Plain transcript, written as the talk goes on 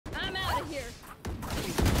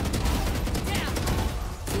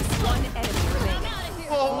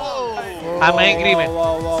I'm angry, man.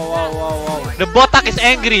 Wow. The botak is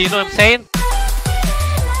angry, you know what I'm saying?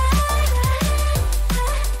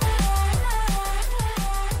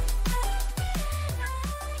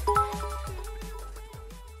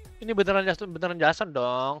 Ini beneran Jason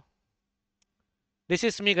dong. This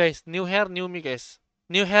is me, guys. New hair, new me, guys.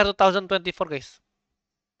 New hair 2024, guys.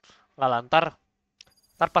 Nggak lantar.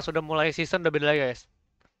 Ntar pas udah mulai season udah beda lagi, guys.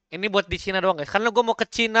 Ini buat di Cina doang, guys. Karena gue mau ke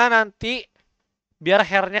Cina nanti biar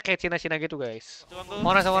hairnya kayak Cina-Cina gitu, guys.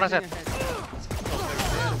 Mau rasa.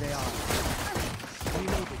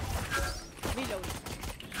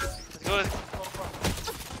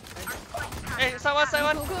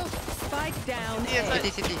 Someone. Spike down.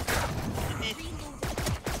 City.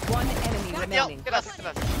 One enemy remaining.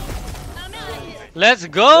 Let's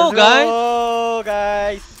go, guys. Go,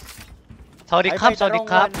 guys. Saudi Cup.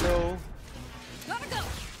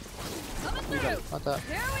 Mata.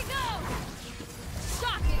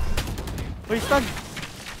 Wait, stun.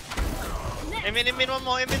 Emin one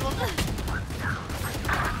more. Emin push.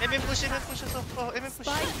 Emin push.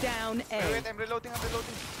 Spike down A. Wait, I'm reloading.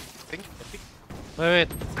 Ping.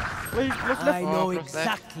 Wait. Left. I know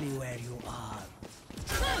exactly where you are.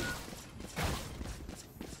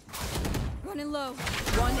 Running low.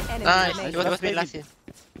 One enemy Nice. remaining. It was me last year.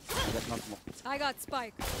 I got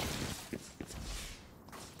spike.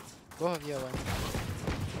 Go have your one.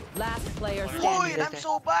 Last player Uy, standing. I'm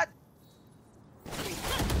so bad.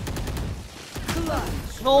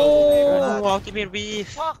 No. Ultimate weave.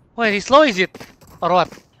 Fuck. Wait, how slow is it? Or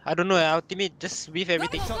what? I don't know. Ultimate just weave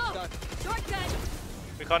everything.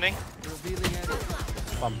 Reckoning. Revealing area.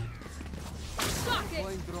 Pump.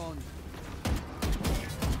 Deploying drone.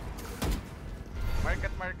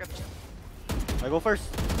 Market. I go first.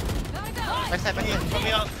 Backside. From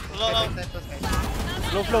me out. Low.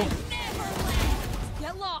 Flow.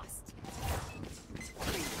 Get lost.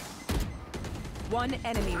 One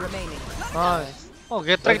enemy remaining. Nice. Oh,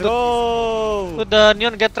 get track, Let's dude. go. To the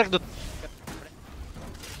neon get track, dude.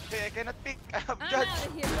 Okay, I cannot pick. I have I'm judge. out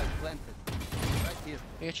of here. Planted. Right here.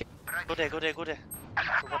 Go there.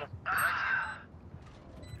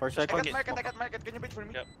 First I second. got market. Can you wait for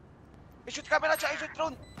me? Yep. I shoot camera, I shoot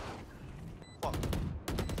drone. Fuck.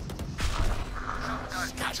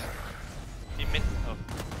 Team mid. Oh.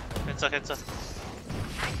 Cancel.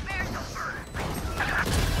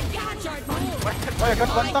 Oh, I got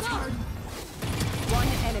one tap. One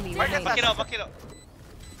enemy Market, remaining. Back it up.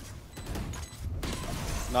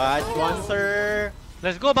 Nice one, sir.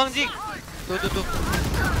 Let's go, Bang Jing. Two.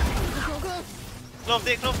 Clove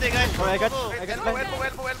day, guys. Oh, I got Elbow, man.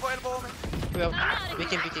 Well,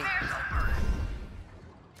 Picking.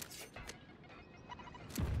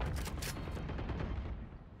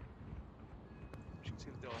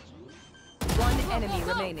 One enemy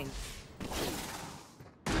remaining.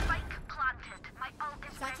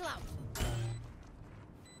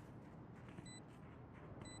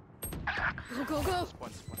 Go.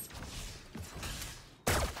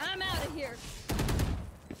 I'm out of here.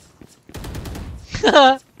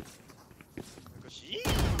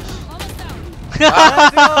 Almost out.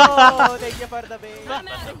 Let's go. Thank you for the bait. I'm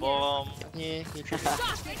That's out the of here. bomb. Yeah, Here we go.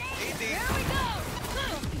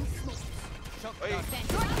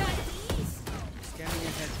 Scanning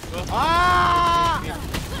ahead. Ah!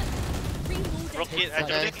 Rocket.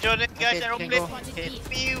 Okay. Jordan, guys. Okay, Rocket. can go.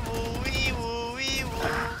 Wee woo.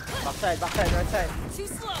 Backside, right side. Too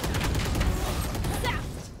slow.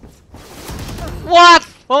 What?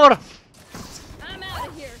 Over. I'm out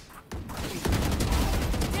of here.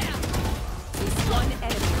 Down. One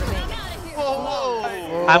enemy remaining. I'm out of here.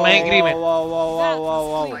 Whoa. I'm angry, man.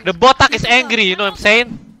 Wow. The botak is angry, you know what I'm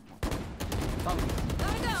saying? Gotta go.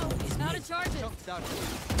 Out of charges. Shock dart.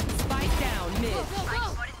 Spike down mid.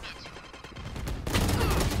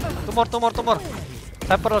 Two more.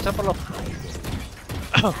 Sample low.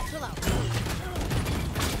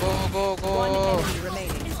 Go. One enemy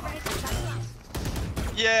remaining.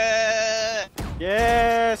 Yeah.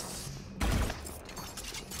 Yes.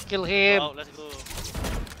 Kill him. Wow, let's go.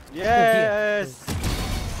 Yes.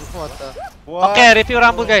 What the? What? Okay, review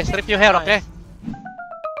rambut, guys. Review hair, okay?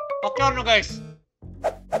 Okay or no, guys?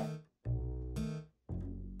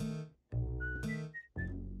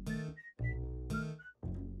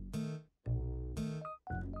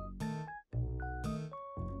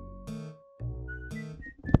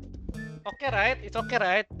 Okay, right? It's okay,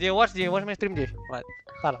 right? Watch my stream, J. What?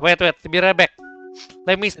 Wait. Be right back.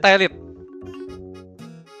 Let me style it.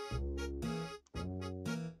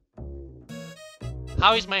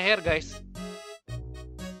 How is my hair, guys?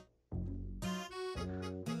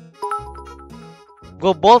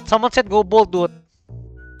 Go bold. Someone said go bold, dude.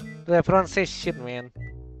 Everyone says shit, man.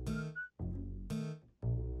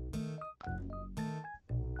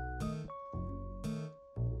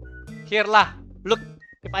 Here lah. Look,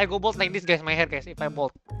 if I go bolt like this, guys, my hair, guys. If I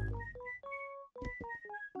bolt.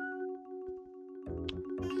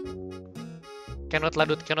 Cannot lah,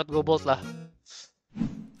 dude. Cannot go bolt lah.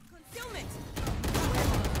 Concealment.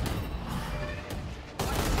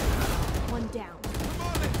 One down.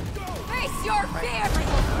 Face your fear.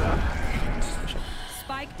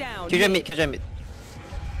 Spike down. Kill mid, kill mid.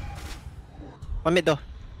 One mid though.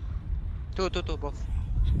 Two, both.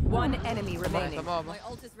 One enemy remaining. Sama. My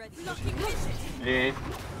ult is ready. Locking vision. Eh.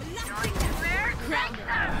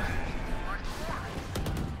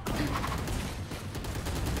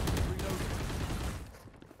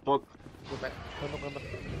 Smoke. Go back.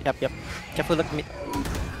 Yep. Careful look mid.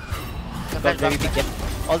 Got very big gap.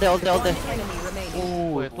 All there. One enemy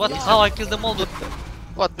remaining. Wait, what? How I killed them all, dude?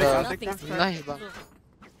 What the? Nothing's perfect. Nice bang.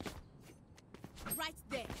 Right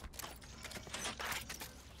there.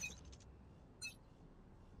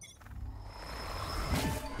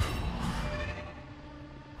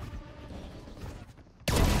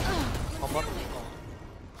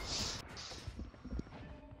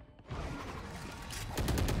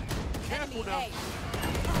 Enemy A.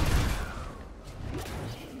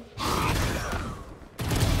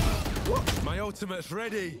 My ultimate's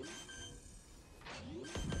ready.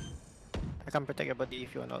 I can protect your body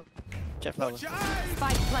if you want. Jet flower.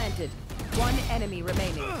 Spike planted. One enemy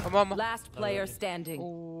remaining. Mama. Last player standing.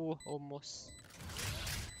 Oh, almost.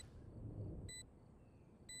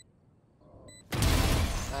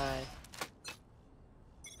 Nice.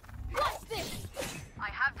 What's this?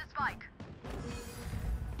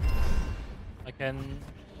 I can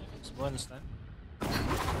spawn this time.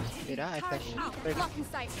 Wait, I flash. Blocking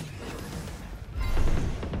sight.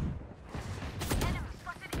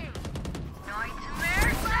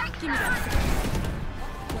 Give me that.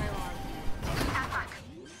 Where are you?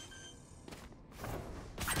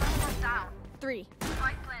 Three.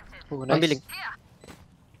 Oh, One nice. billing.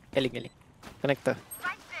 Ailing. Connector.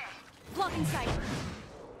 Blocking sight.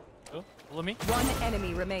 Oh, follow me. One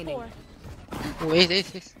enemy remaining. Four. Oh,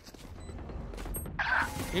 ace.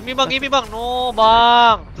 Give me bang. No,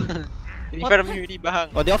 bang. In front of you, ni bang.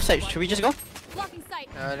 Oh, the offside. Should we just go? Blocking sight.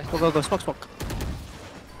 Let's Go. Smoke.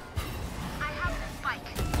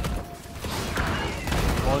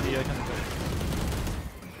 All the I can go.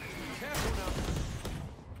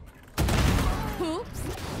 Oops.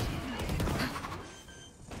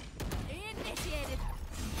 Initiated.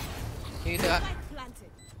 Can you take that? Spike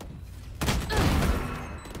planted.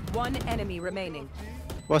 One enemy remaining.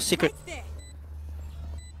 Was secret. Right there.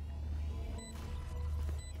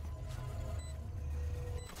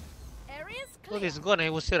 Area's Oh, clear. he's gone. He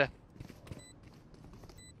was here.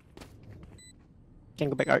 Can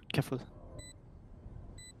go back Art. Careful.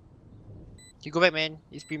 You go back, man.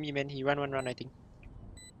 It's premium, man. He run, I think.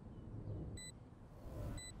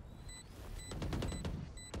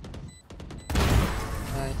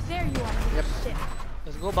 Nice. There you are. Yep. Shit.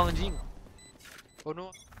 Let's go, Bang Jing. Oh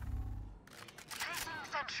no.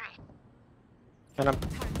 Kanan.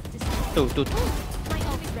 Two. My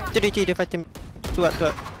ult is ready. Jadi dia fight him. Two.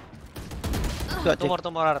 Two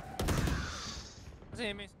more art.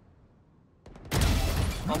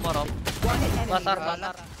 Omar. One enemy Basar.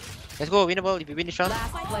 remaining. Let's go, winnable. If you win this round. Last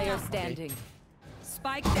player standing.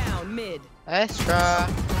 Spike down mid. Extra.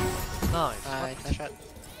 Nice. Nice shot.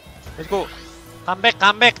 Let's go. Come back.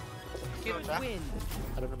 Win.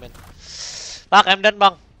 I don't know, man. Fuck, I'm done,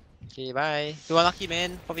 bang. Okay, bye. You unlucky,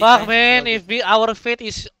 man. Probably Fuck, fine. man. All If our fate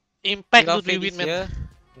is impact, good. dude, we win, man. Yeah.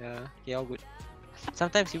 Yeah. Okay, all good.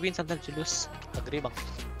 Sometimes you win, sometimes you lose. Agree, bang.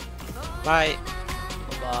 Bye.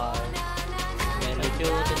 Bye. Thank you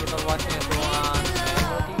for watching,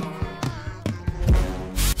 everyone.